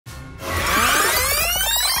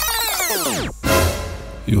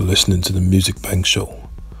You're listening to the Music Bangs Show,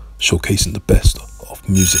 showcasing the best of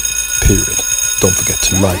music, period. Don't forget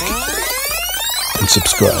to like and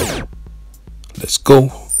subscribe. Let's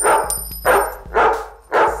go.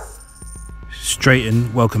 Straight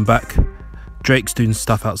in, welcome back. Drake's doing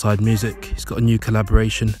stuff outside music. He's got a new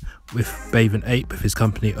collaboration with bhfyp of his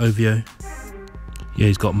company OVO. Yeah,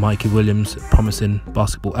 he's got Mikey Williams, a promising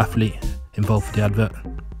basketball athlete, involved for the advert.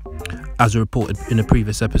 As reported in a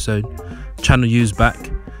previous episode, Channel U's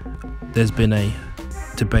back. There's been a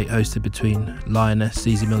debate hosted between Lioness,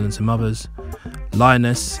 Jeezy and some others.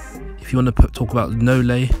 Lioness, if you want to talk about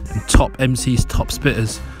Nolay and top MCs, top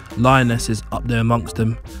spitters, Lioness is up there amongst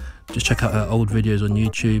them. Just check out her old videos on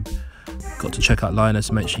YouTube. Got to check out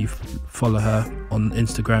Lioness, make sure you follow her on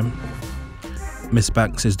Instagram. Miss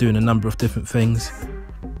Banks is doing a number of different things.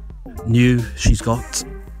 She's got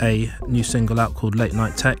a new single out called Late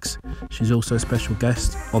Night Text. She's also a special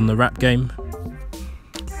guest on the rap game,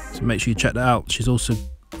 so make sure you check that out. She's also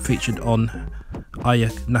featured on Aya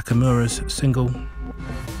Nakamura's single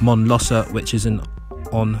Mon Lossa, which is on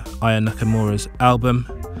Aya Nakamura's album,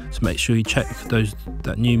 so make sure you check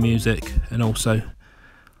that new music. And also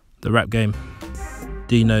the rap game,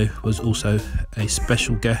 Dino was also a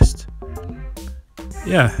special guest.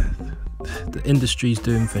 Yeah, the industry's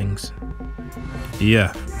doing things.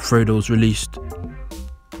 Yeah, Fredo's released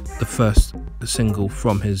the first single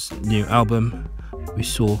from his new album. We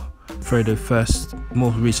saw Fredo first,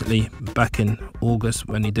 more recently, back in August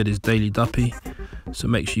when he did his Daily Duppy. So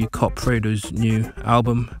make sure you cop Fredo's new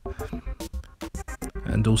album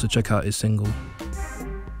and also check out his single.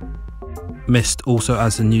 Mist also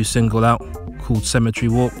has a new single out called Cemetery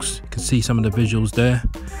Walks. You can see some of the visuals there.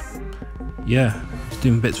 Yeah, he's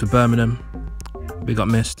doing bits for Birmingham. Big up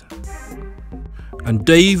Mist. And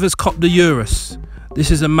Dave has copped the Urus.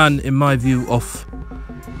 This is a man, in my view, of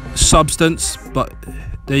substance, but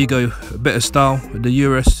there you go, a bit of style with the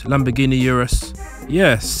Urus, Lamborghini Urus.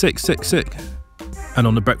 Yeah, sick. And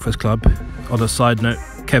on the Breakfast Club, on a side note,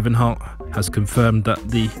 Kevin Hart has confirmed that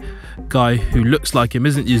the guy who looks like him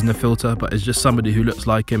isn't using a filter, but is just somebody who looks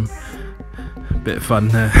like him. Bit of fun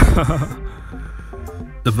there.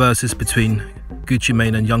 The Verzuz between Gucci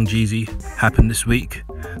Mane and Young Jeezy happened this week.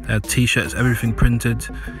 They had t-shirts, everything printed.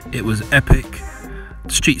 It was epic.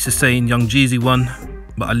 The streets are saying Young Jeezy won,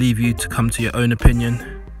 but I leave you to come to your own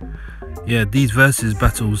opinion. Yeah, these Verzuz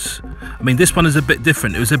battles, I mean, this one is a bit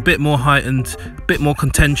different. It was a bit more heightened, a bit more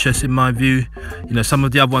contentious in my view. You know, some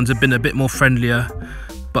of the other ones have been a bit more friendlier,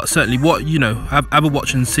 but certainly have a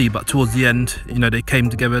watch and see. But towards the end, they came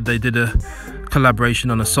together, they did a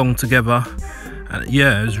collaboration on a song together, and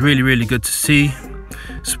yeah, it was really good to see.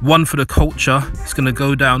 It's one for the culture. It's gonna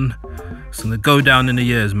go down in the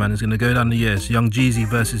years, man. It's gonna go down in the years. Young Jeezy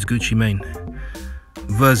versus Gucci Mane.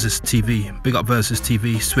 Verzuz TV, big up Verzuz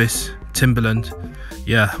TV, Swiss, Timberland.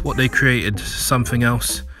 Yeah, what they created, something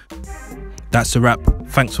else. That's a wrap.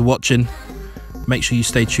 Thanks for watching. Make sure you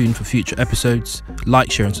stay tuned for future episodes.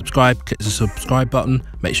 Like, share and subscribe. Click the subscribe button.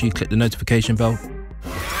 Make sure you click the notification bell.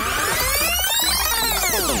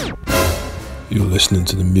 You're listening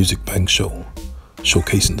to the Music Bangs Show,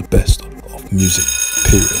 showcasing the best of music,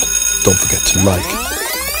 period. Don't forget to like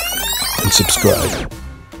and subscribe.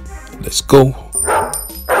 Let's go.